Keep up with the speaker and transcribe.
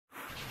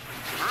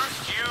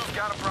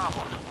Got a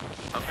problem.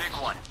 A big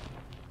one.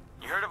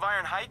 You heard of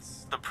Iron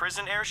Heights, the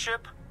prison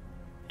airship?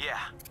 Yeah.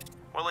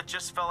 Well, it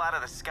just fell out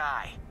of the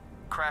sky.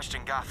 Crashed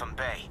in Gotham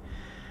Bay.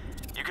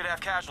 You could have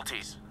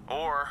casualties,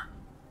 or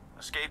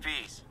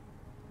escapees.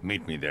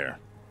 Meet me there.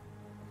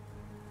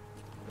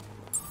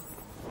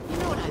 You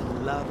know what I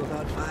love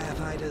about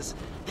firefighters?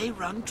 They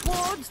run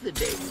towards the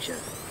danger.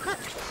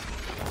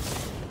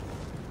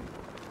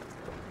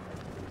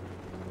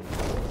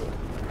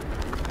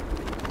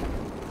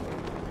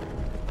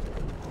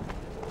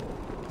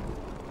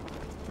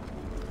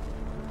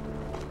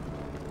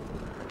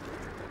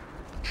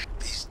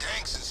 These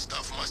tanks and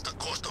stuff must have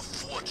cost a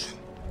fortune.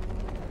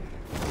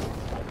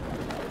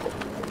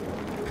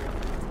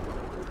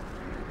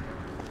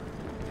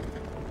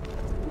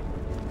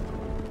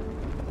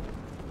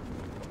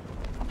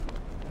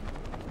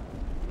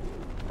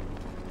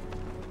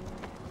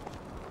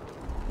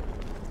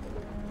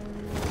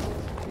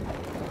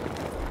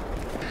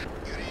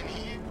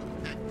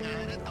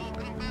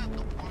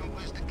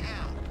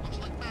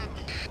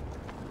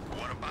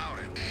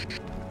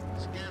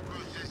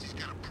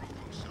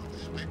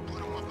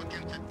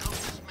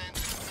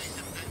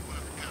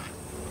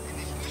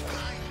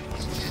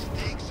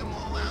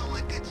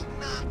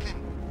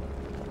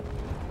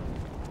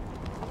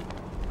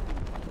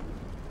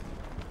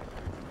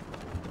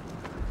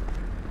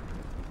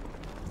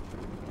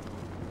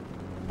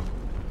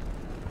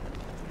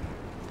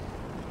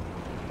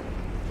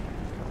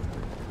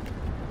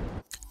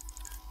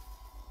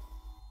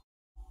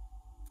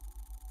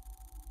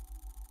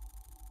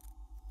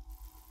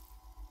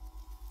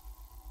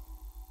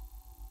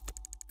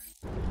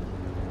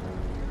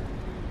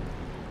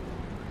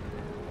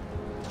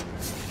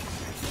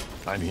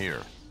 I'm here.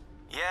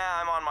 Yeah,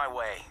 I'm on my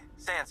way.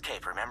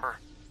 Sandscape, remember?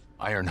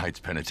 Iron Heights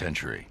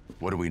Penitentiary.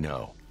 What do we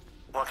know?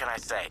 What can I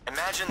say?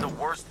 Imagine the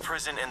worst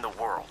prison in the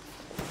world.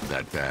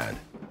 That bad?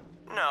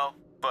 No,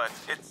 but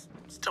it's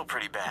still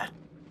pretty bad.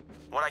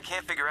 What I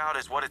can't figure out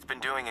is what it's been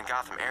doing in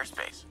Gotham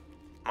airspace.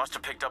 Must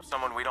have picked up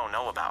someone we don't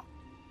know about.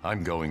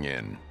 I'm going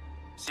in.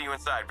 See you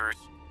inside, Bruce.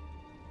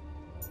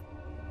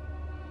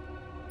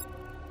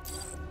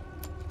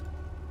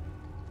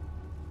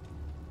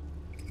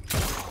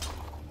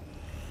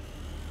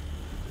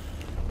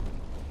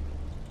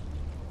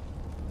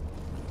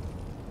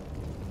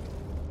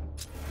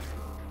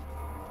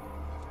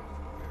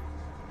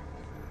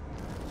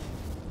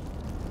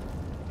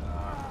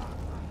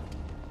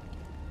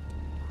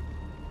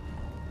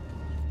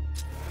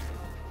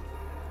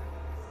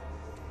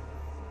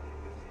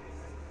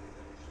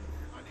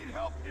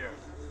 Help here.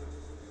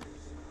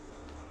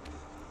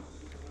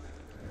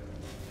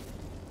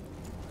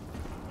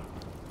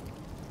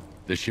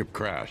 The ship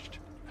crashed.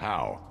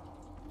 How?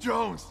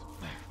 Jones,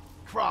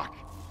 Croc,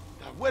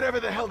 whatever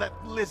the hell that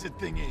lizard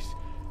thing is,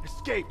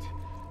 escaped.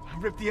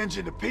 Ripped the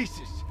engine to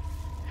pieces.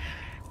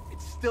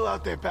 It's still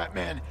out there,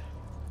 Batman,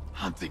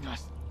 hunting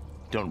us.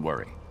 Don't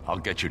worry. I'll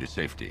get you to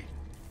safety.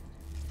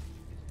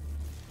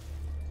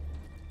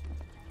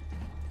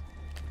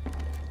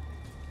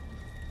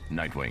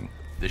 Nightwing,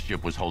 this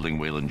ship was holding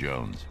Waylon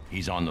Jones.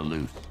 He's on the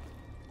loose.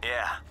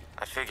 Yeah,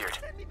 I figured.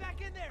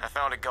 I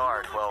found a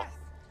guard, well,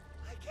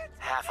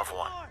 half of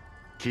one.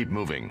 Keep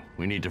moving.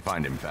 We need to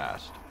find him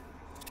fast.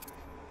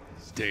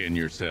 Stay in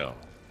your cell.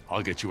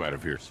 I'll get you out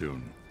of here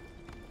soon.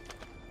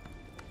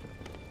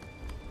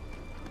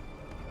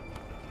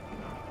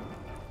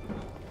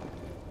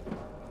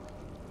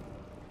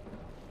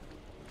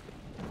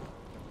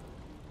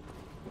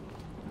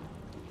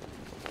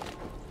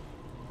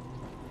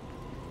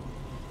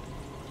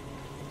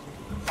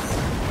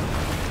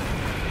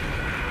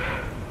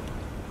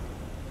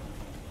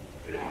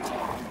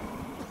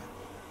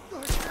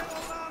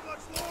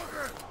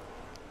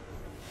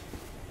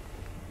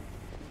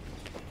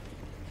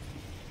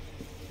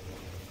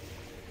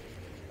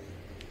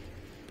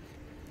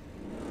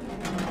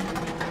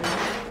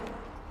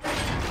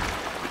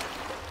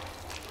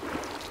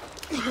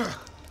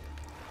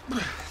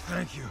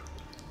 Thank you.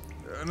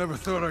 I never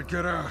thought I'd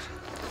get out.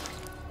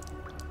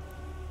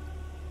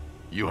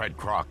 You had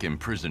Croc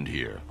imprisoned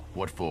here.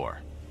 What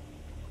for?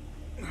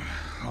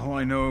 All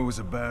I know, it was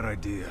a bad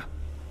idea.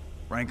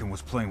 Rankin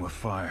was playing with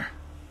fire.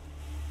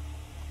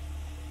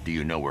 Do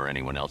you know where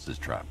anyone else is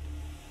trapped?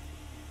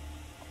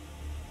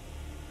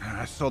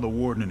 I saw the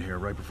Warden in here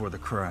right before the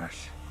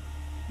crash.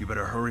 You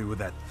better hurry with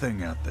that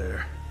thing out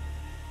there.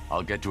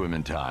 I'll get to him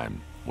in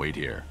time. Wait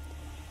here.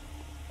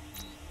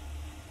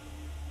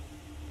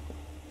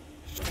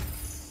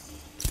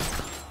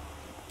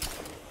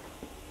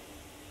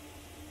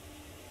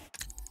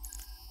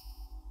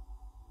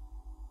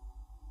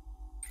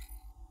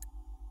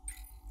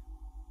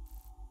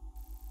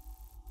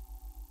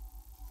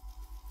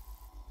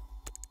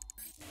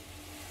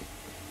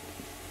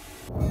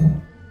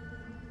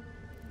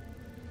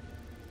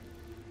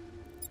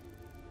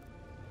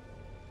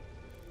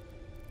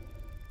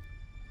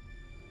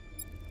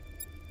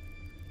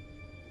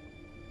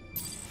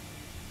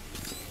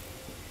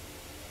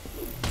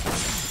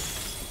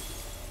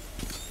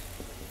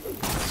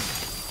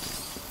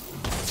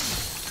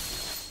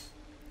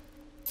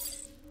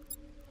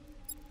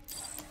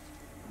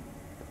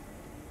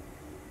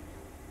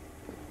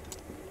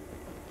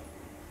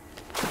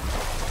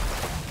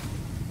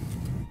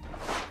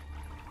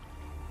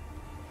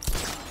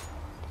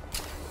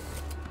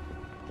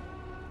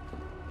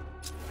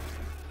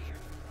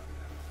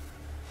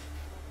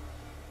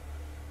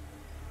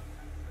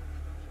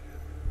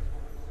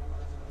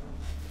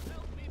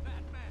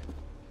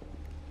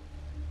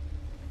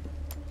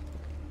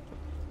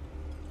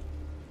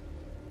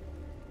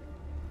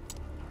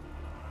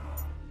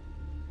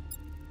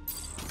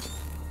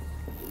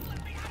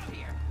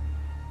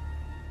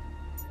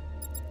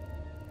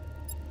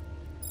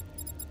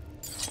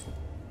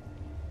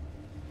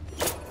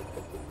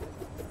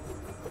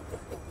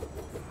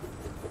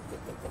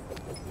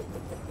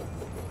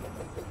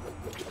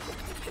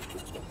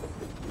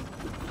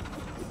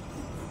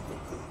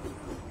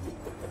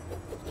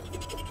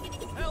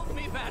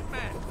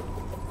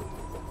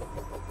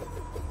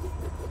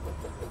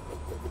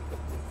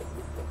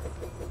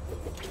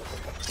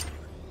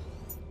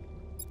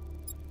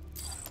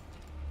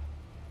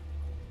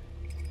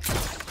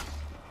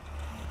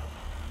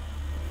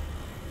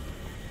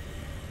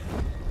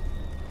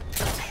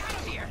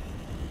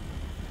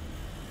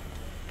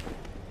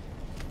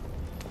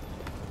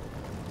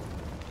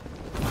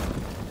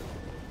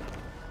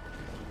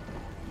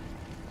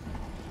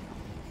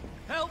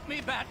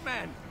 me,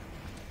 Batman!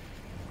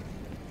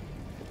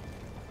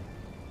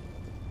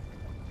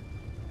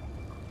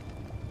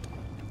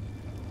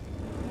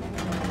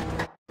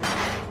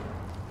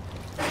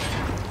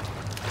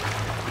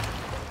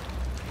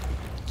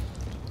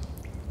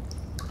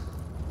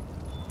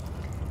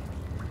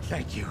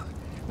 Thank you.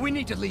 We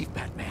need to leave,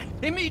 Batman.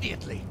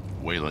 Immediately!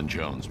 Waylon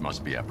Jones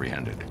must be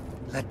apprehended.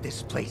 Let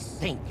this place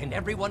sink and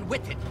everyone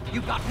with it.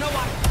 You got no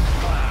idea.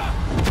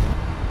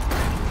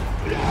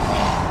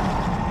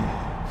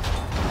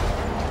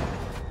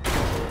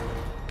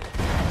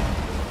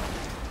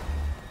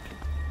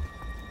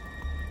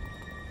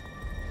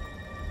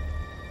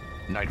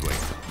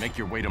 Nightwing, make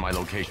your way to my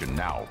location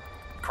now.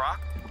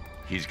 Croc?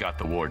 He's got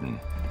the Warden.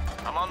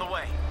 I'm on the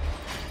way.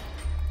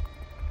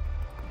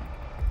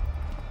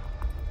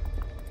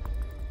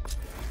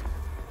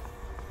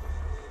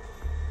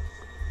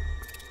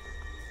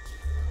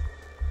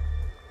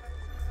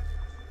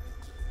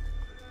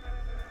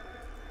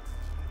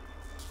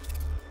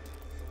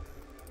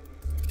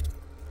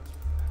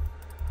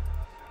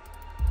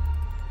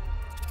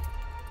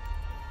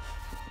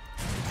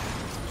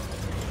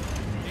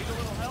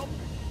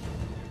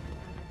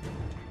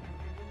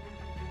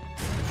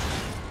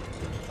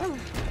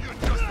 You're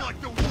just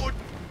like the Warden.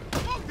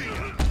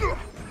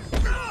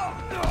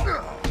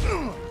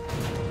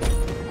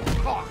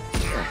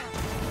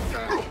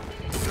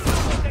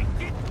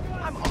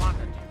 I'm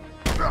honored.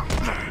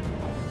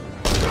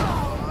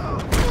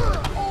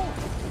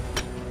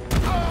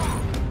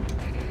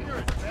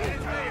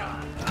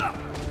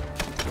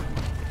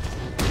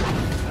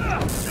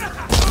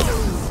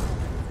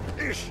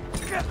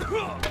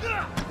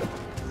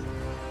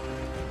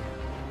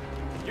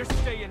 You're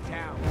staying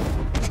down.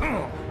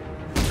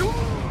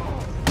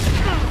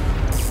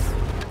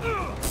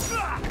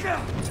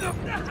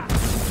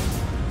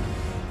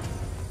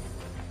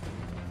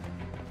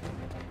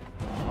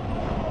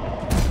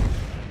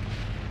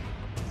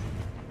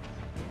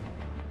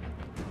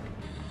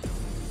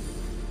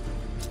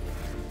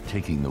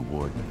 Taking the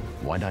Warden.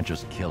 Why not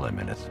just kill him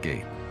and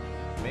escape?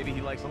 Maybe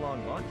he likes a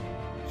long lunch.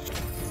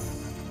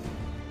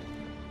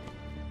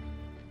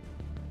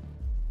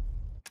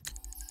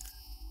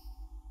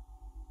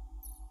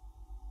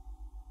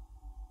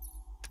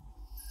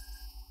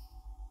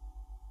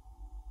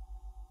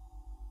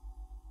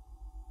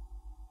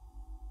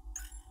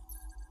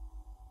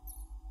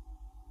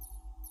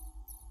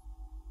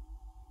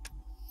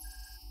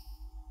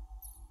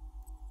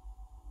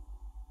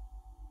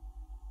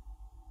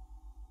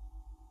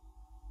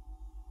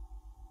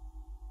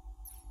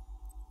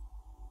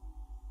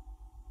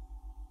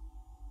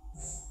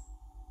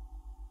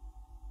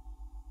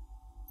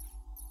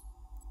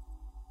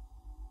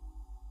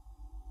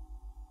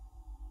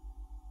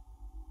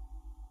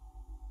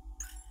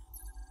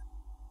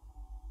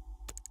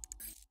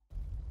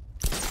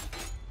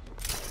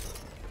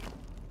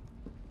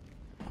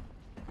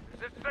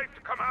 Is it safe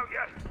to come out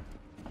yet?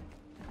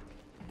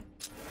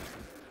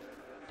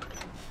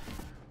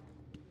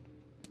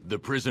 The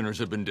prisoners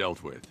have been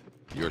dealt with.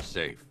 You're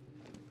safe.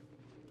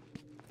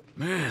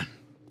 Man,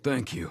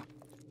 thank you.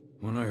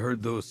 When I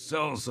heard those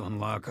cells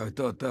unlock, I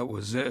thought that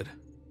was it.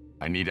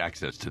 I need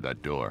access to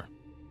that door.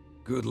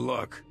 Good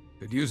luck.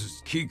 It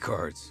uses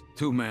keycards.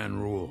 Two-man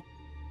rule.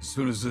 As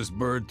soon as this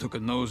bird took a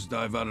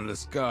nosedive out of the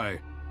sky,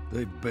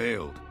 they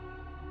bailed.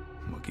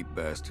 Lucky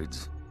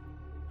bastards.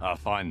 I'll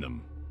find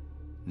them.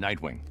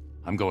 Nightwing,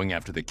 I'm going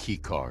after the key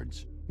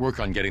cards. Work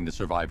on getting the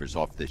survivors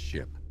off this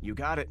ship. You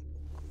got it.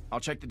 I'll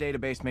check the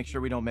database, make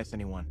sure we don't miss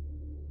anyone.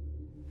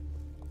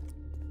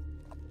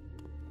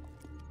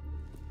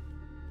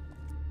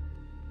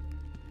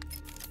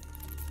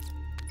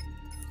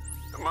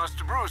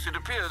 Master Bruce, it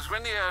appears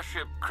when the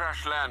airship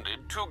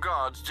crash-landed, 2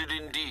 guards did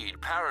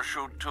indeed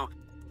parachute to...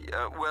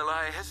 well,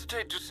 I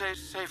hesitate to say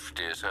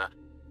safety, sir.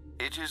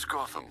 It is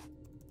Gotham.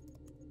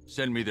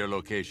 Send me their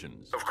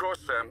locations. Of course,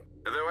 sir.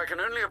 Though I can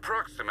only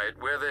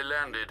approximate where they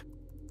landed.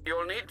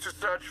 You'll need to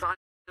search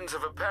signs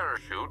of a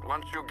parachute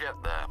once you get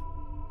there.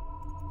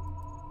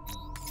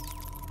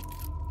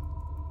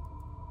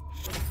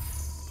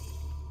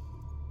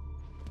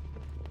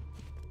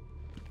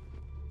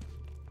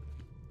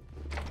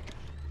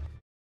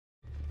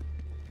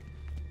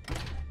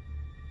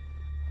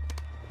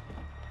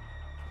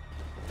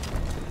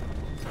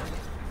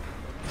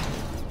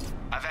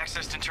 I've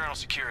accessed internal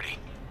security.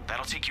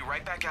 That'll take you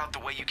right back out the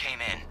way you came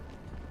in.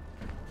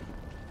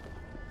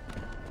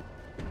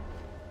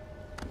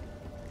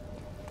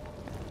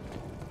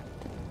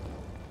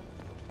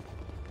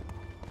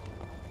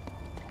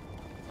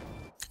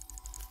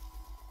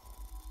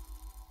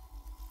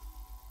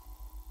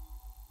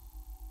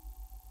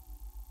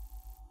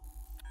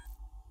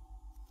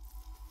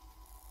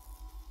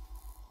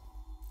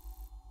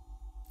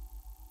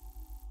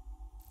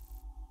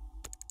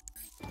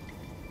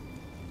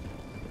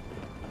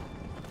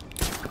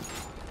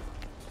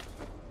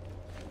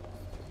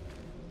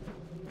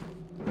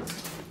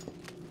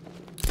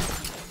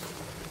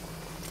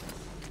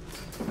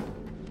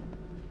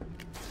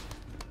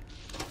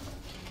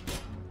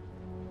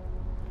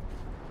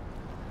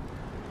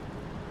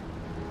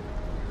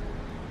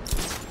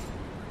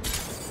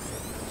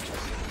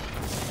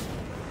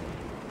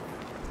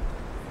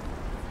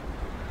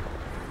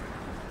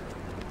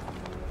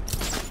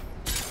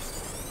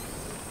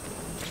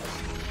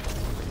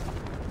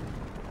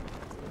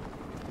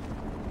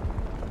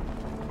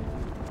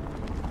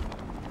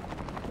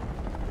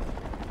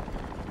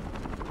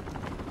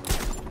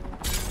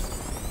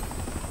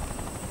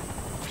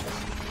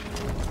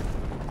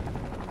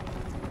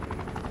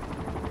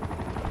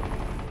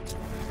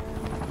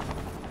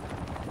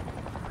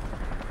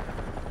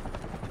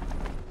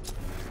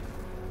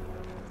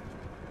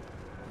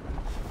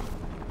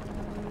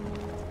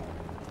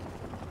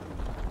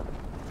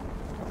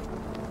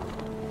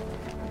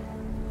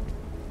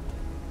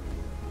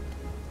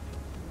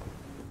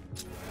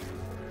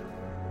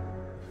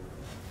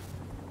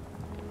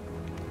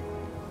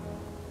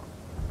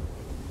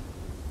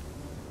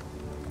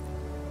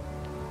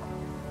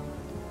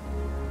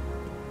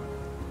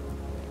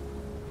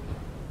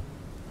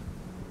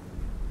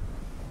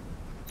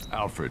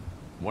 Alfred,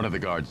 one of the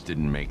guards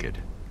didn't make it.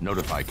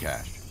 Notify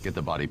Cash. Get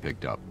the body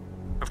picked up.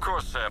 Of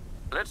course, sir.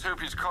 Let's hope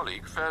his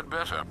colleague fared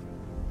better.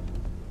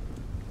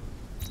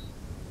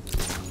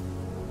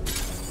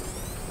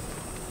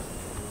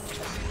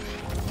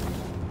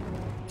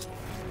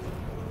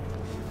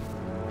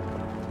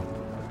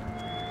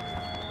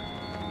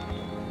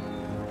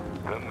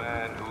 The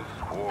man who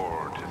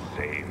swore to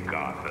save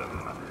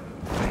Gotham.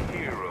 The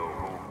hero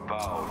who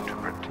vowed to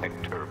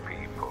protect her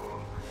people.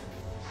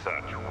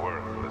 Such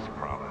worthless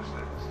promises.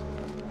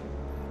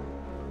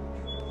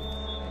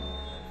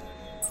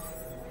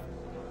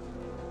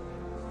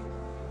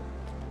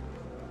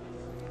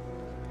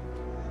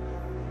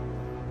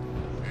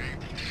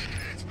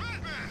 It's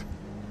Batman!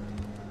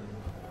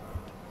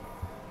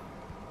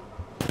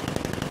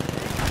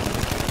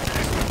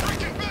 It's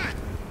freaking Bat!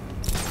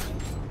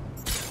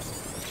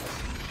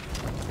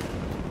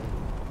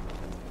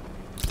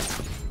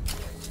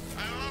 I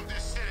love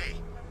this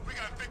city. We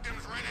got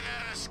victims raining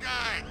out of the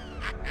sky.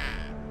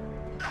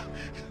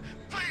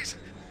 Please,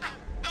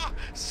 no,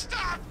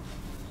 stop!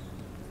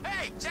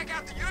 Hey, check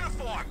out the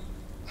uniform!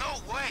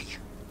 No way!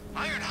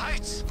 Iron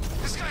Heights!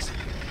 This guy's...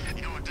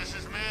 You know what this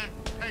is, man?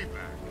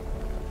 Payback.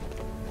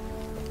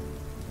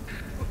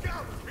 Look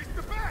out! It's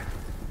the Bat!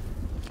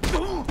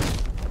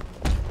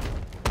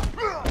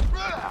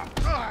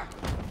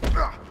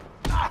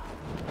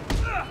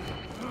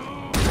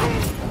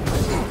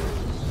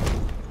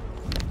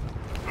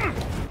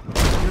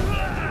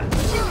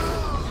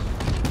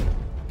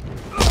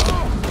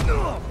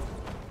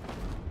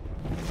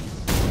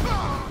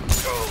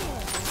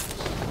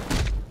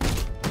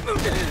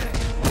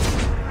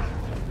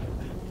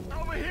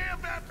 Over here,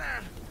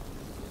 Batman!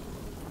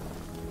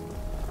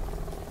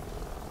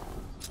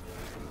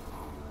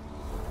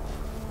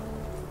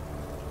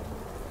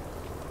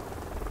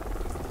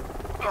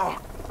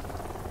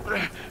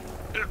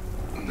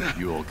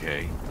 You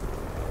okay?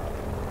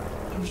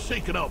 I'm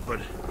shaken up, but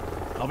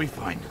I'll be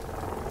fine.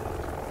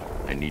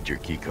 I need your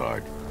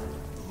keycard.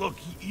 Look,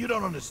 you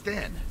don't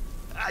understand.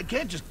 I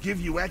can't just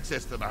give you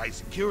access to the high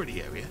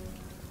security area.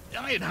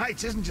 Iron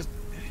Heights isn't just...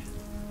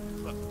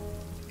 Look,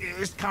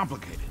 it's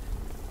complicated.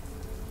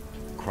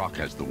 Croc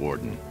has the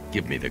Warden.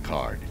 Give me the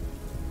card.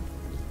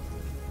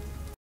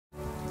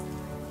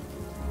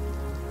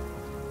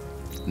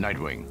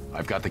 Nightwing,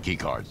 I've got the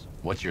keycards.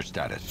 What's your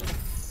status?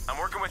 I'm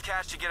working with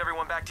Cash to get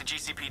everyone back to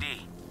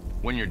GCPD.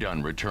 When you're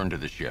done, return to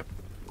the ship.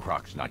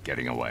 Croc's not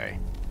getting away.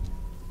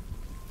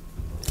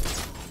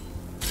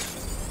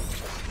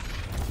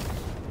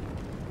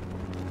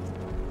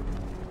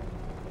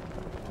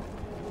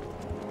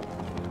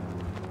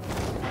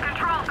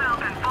 Control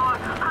building for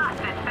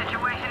hostage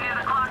situation near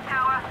the clock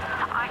tower.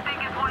 I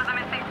think it's one of the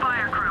missing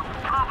fire crew.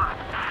 Over.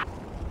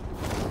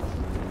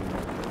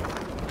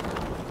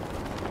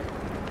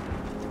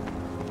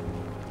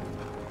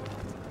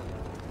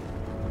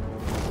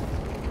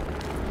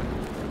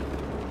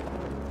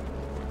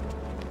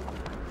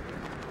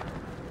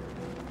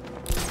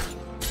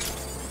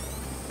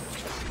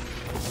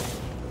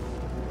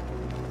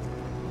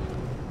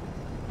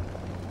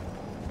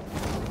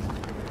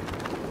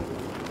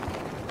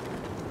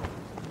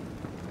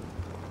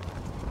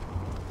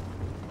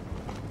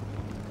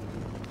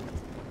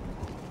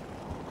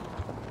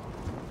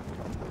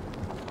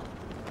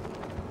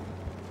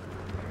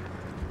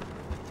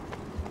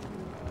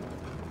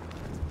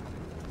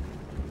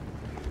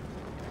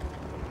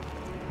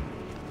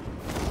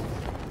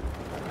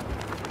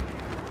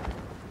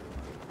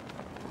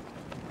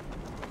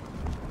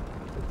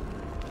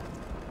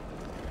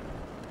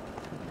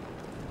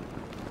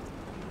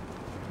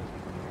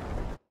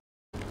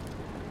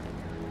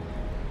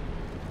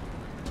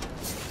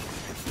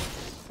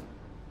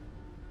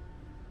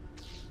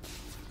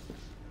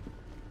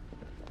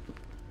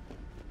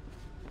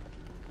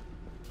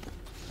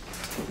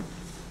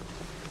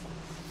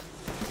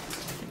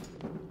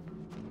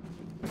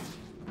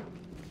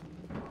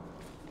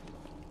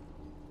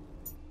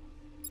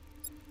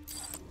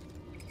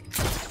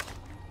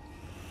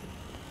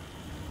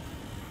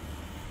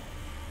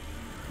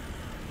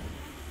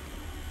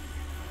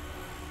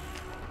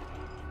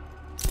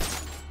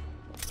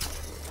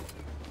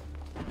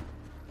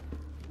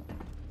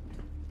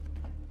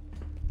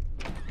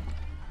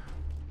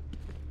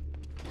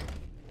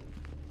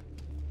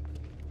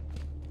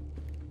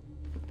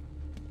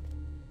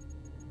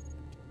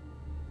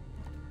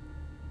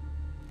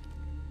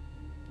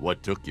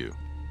 What took you?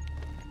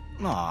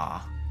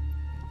 Aw,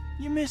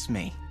 you miss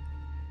me.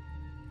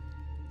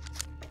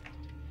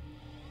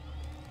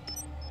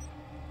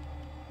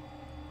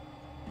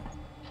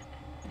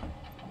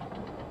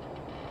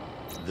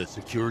 The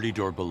security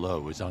door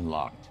below is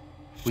unlocked.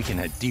 We can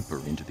head deeper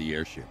into the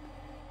airship.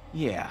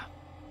 Yeah,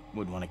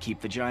 would want to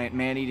keep the giant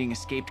man-eating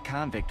escaped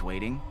convict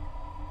waiting.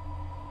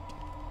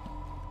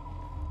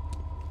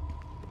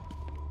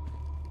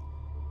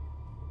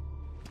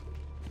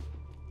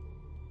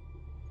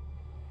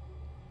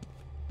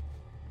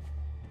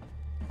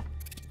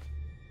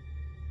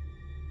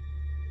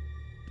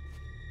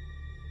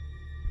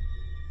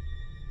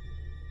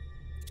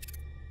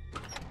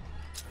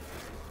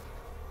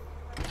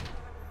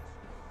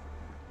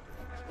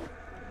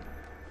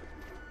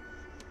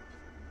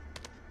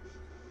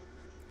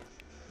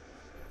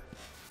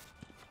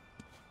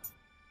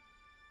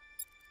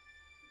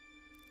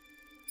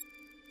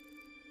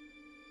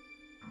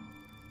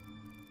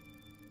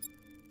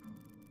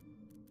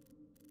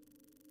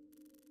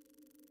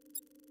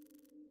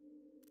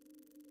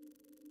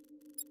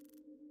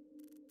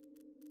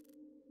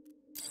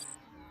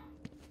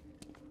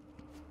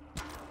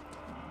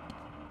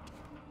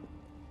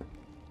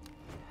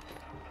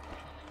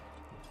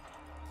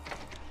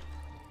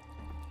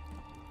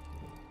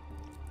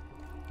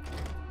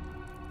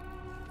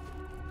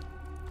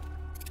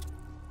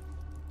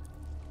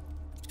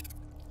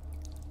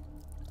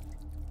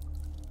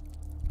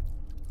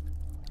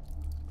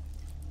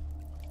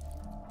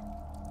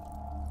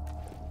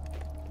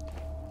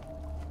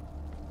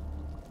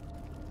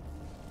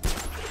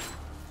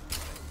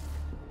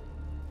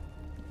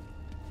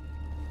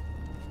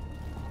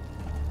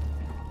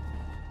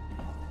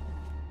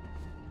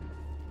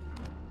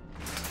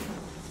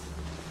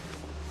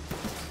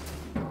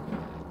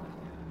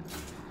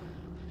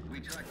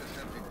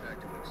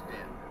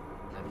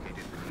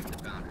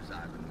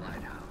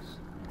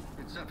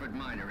 suffered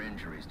minor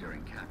injuries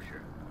during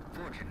capture.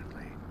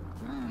 Fortunately,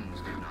 wounds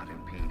did not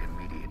impede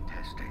immediate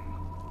testing.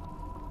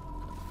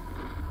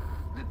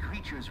 The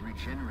creature's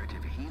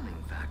regenerative healing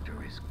factor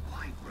is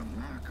quite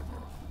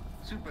remarkable.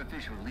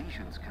 Superficial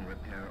lesions can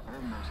repair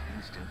almost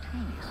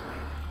instantaneously,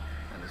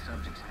 and the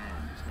subject's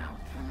hand is now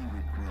fully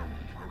regrown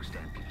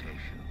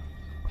post-amputation.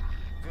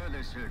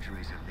 Further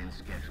surgeries have been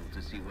scheduled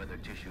to see whether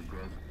tissue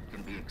growth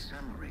can be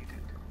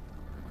accelerated.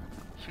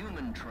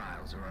 Human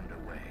trials are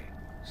underway.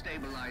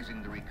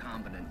 Stabilizing the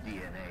recombinant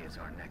DNA is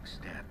our next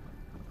step.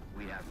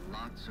 We have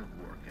lots of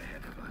work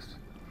ahead of us.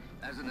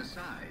 As an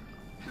aside,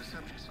 the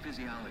subject's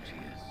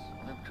physiology is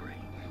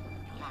altering,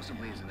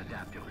 possibly as an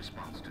adaptive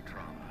response to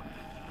trauma.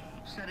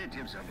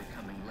 Sedatives are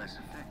becoming less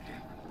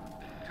effective.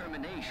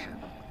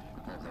 Termination,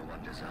 although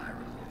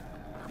undesirable,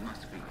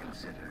 must be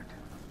considered.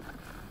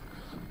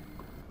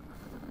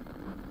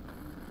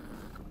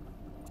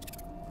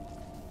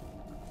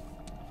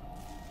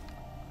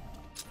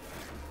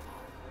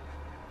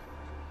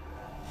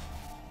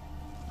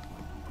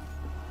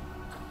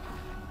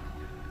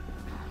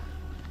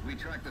 We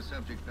tracked the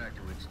subject back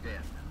to its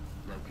den,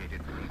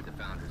 located beneath the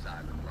Founders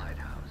Island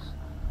lighthouse.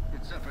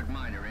 It suffered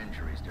minor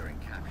injuries during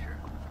capture.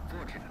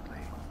 Fortunately,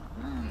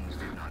 wounds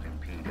did not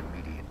impede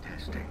immediate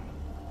testing.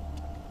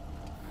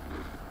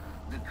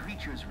 The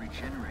creature's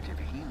regenerative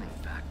healing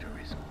factor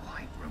is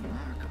quite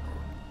remarkable.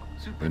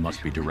 They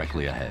must be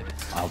directly ahead.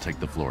 I'll take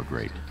the floor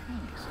grate.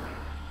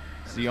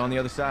 See you on the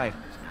other side.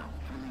 Is now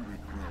fully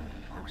regrown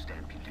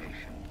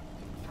post-amputation.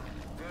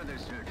 Further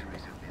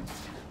surgeries have been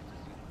scheduled.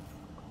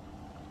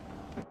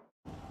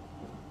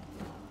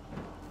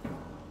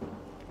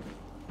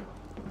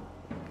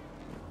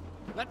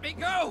 Let me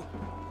go!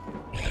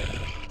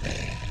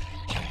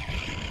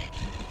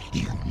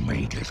 You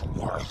made it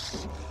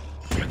worse.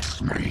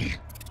 Fix me.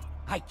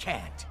 I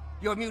can't.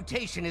 Your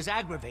mutation is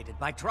aggravated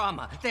by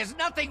trauma. There's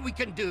nothing we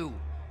can do.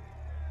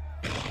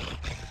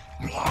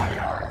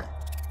 Liar.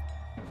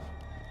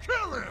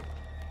 Kill him!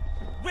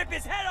 Whip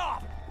his head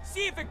off!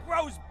 See if it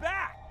grows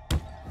back!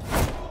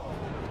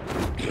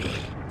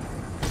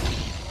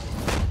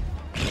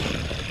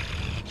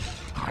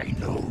 I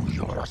know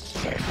you're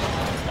sick.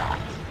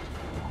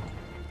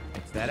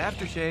 It's that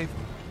aftershave.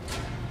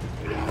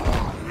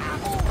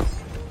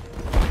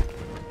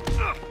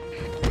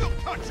 We'll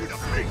cut you to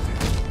pieces!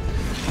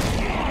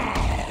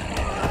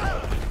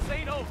 This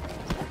ain't over.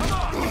 Come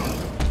on!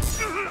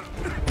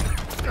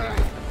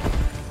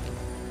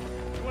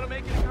 You wanna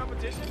make it a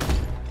competition?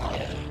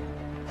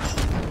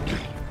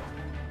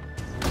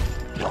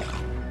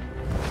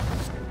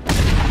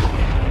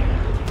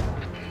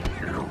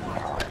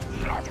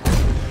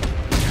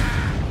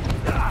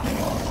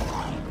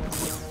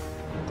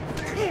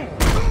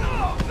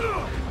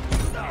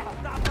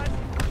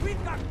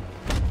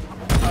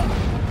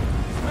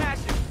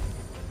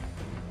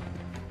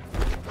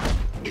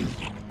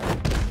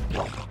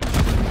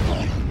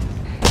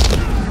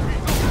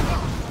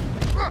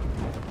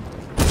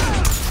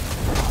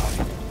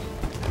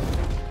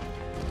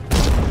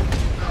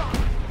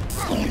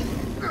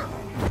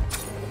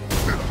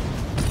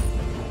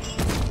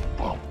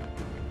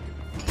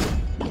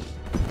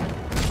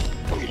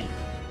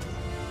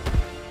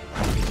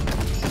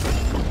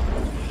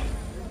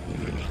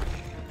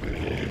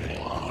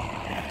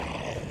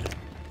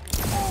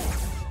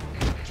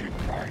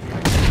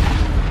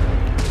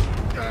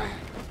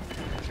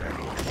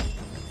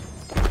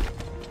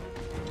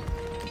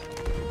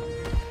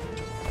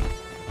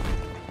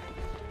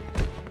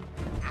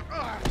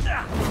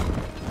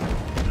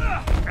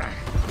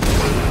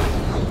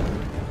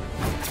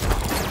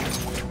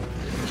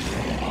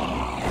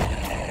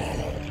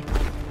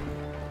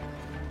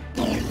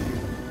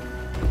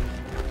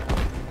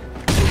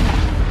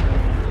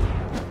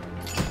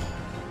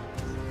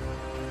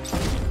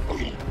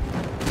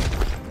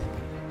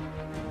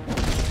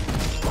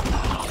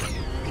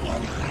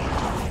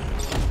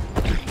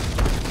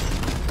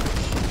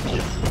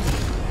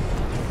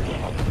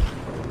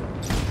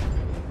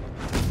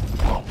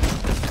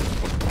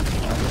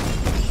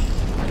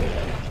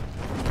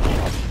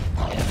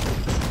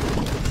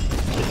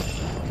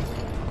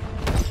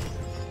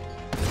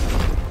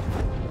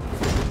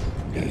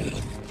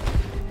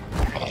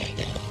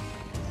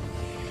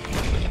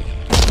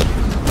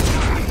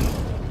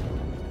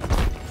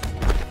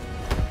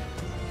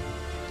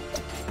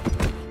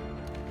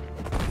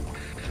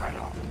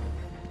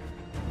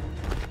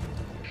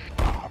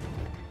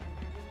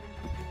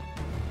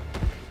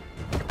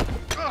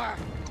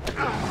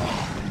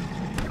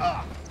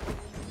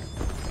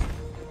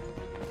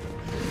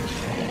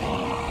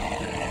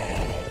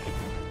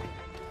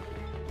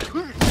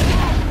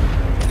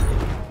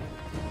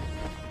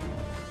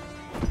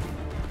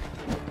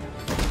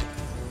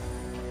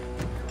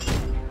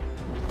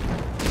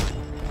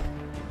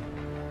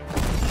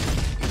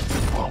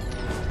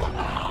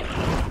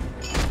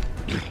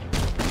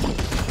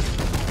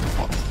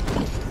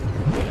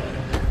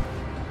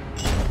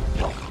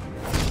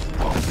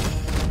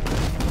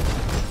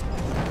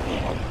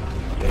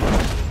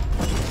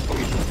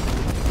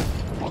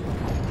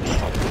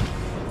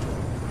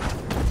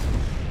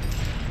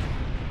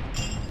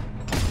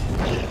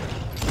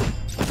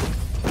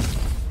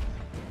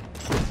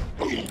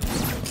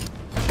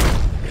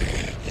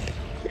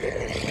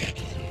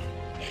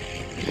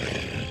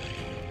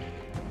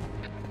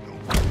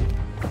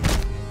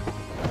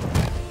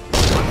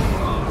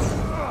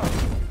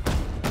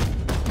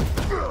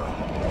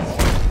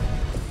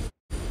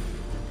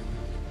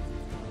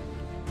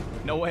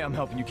 way I'm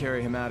helping you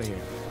carry him out of here.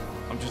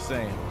 I'm just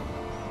saying.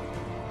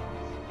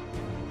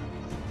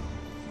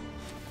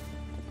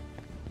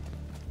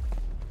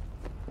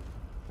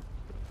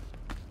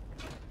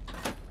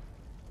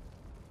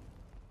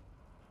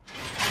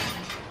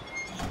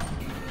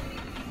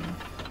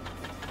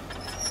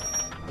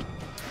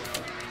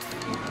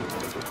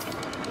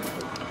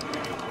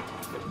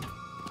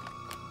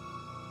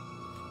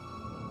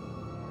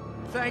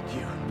 Thank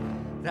you.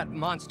 That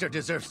monster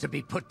deserves to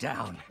be put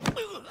down.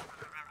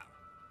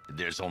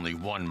 There's only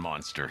one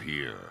monster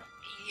here.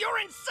 You're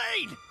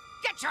insane!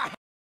 Get your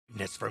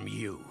this from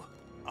you.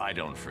 I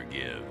don't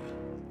forgive.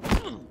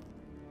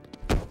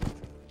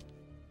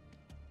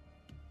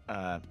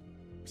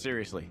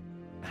 Seriously,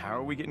 how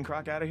are we getting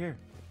Croc out of here?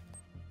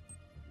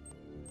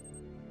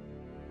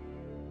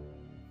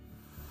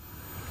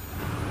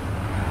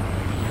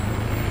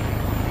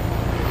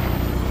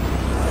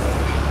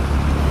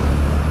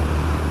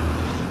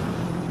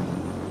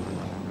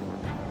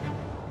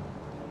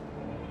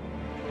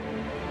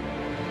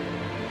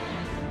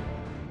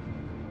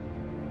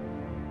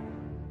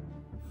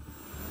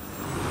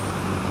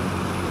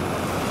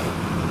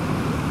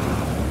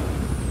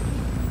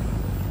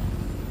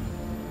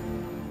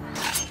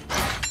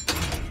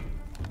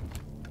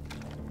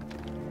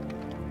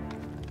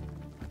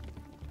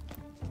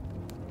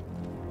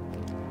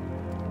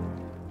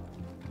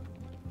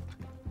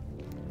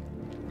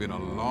 Been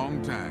a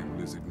long time,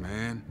 Lizard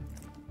Man.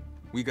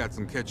 We got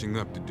some catching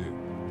up to do.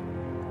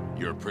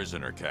 You're a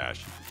prisoner,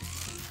 Cash.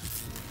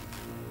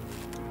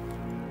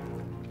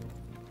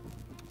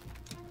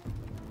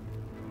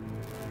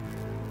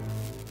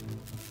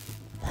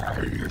 I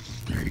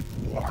escaped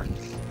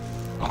once.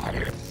 I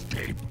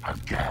escape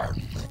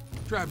again.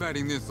 Try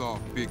biting this off,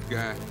 big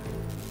guy.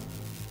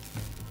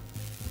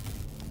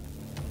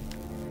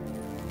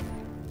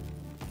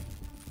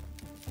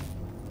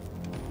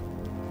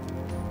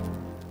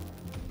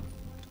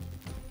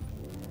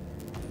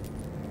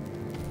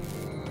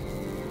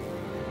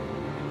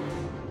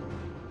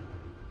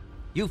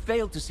 You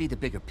failed to see the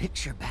bigger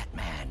picture,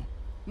 Batman.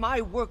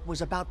 My work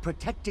was about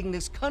protecting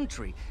this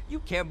country. You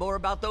care more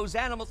about those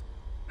animals.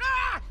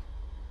 Ah!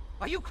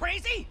 Are you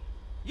crazy?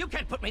 You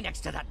can't put me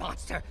next to that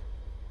monster.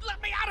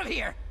 Let me out of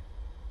here!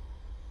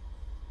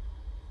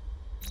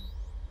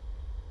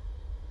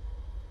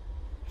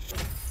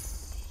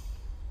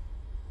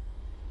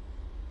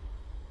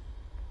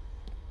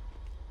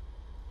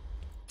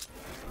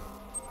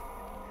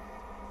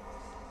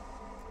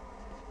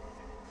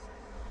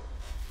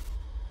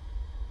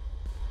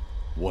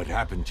 What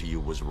happened to you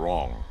was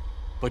wrong,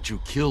 but you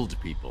killed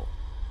people.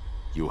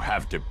 You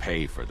have to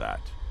pay for that.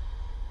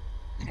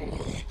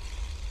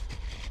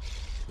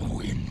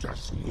 When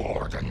does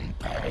Warden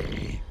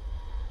pay?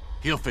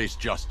 He'll face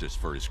justice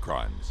for his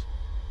crimes.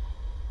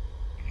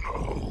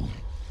 No.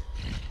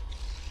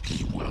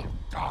 He will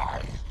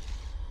die.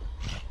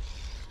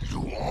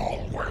 You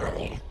all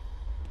will.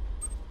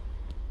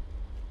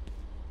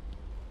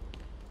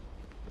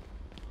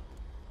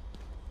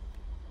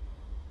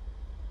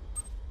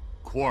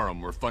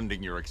 Quorum, we're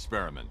funding your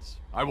experiments.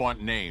 I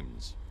want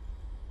names.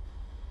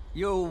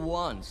 Your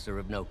wants are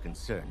of no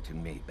concern to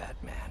me,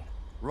 Batman.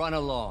 Run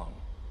along.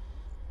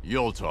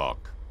 You'll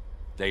talk.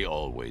 They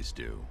always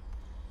do.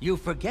 You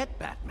forget,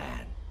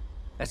 Batman.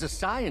 As a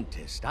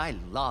scientist, I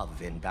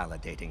love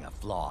invalidating a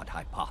flawed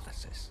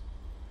hypothesis.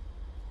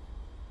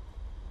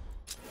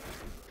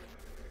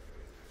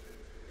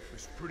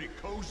 It's pretty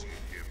cozy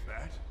in here,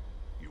 Bat.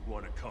 You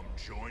want to come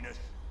join us?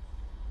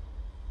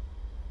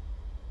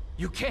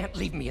 You can't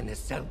leave me in this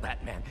cell,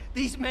 Batman.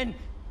 These men,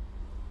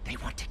 they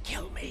want to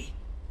kill me.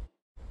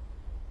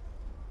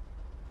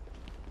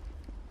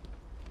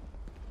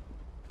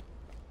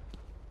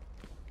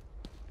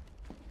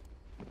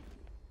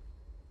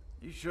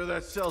 You sure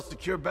that cell's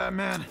secure,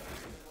 Batman?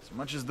 As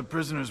much as the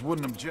prisoners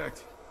wouldn't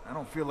object, I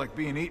don't feel like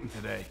being eaten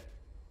today.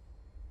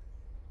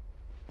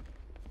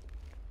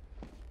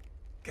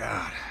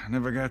 God, I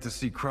never got to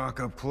see Croc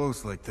up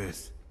close like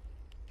this.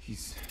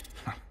 He's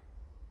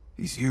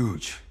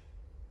huge.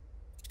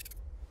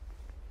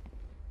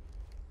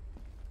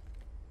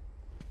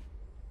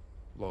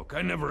 Look,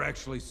 I never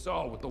actually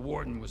saw what the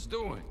Warden was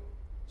doing,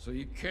 so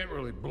you can't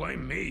really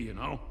blame me, you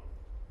know?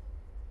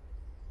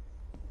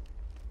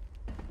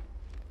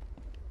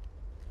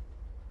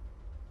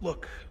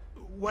 Look,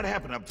 what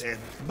happened up there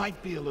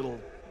might be a little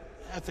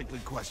ethically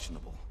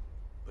questionable.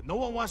 But no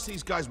one wants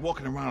these guys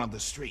walking around on the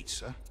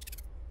streets, huh?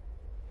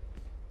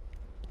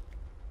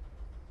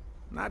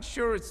 Not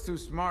sure it's too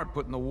smart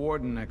putting the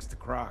Warden next to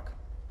Croc.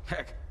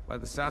 Heck, by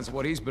the sounds of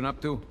what he's been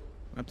up to,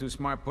 not too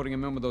smart putting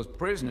him in with those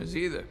prisoners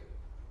either.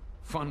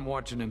 Fun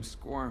watching him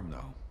squirm,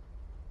 though.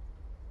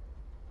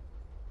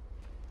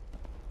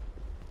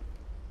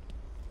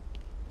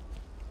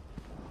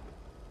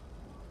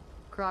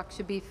 Croc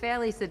should be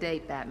fairly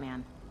sedate,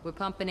 Batman. We're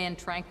pumping in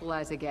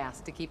tranquilizer gas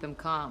to keep him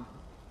calm.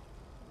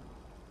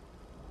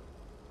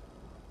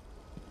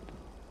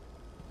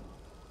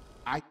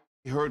 I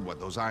heard what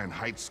those Iron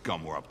Heights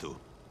scum were up to.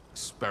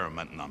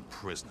 Experimenting on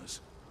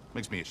prisoners.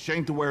 Makes me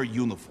ashamed to wear a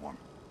uniform.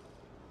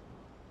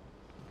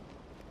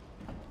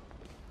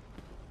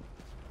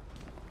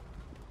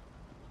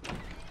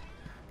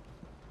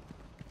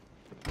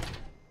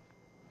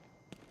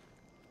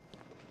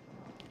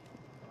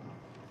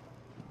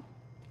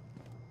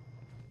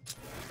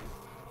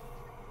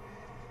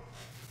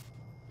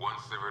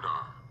 severed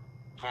arm,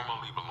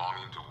 formerly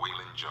belonging to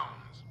Waylon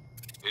Jones,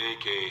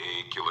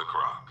 a.k.a. Killer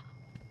Croc.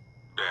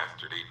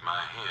 Bastard ate my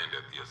hand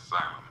at the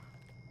asylum,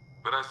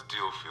 but I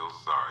still feel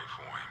sorry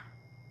for him.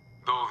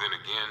 Though then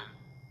again,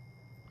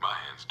 my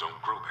hands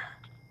don't grow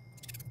back.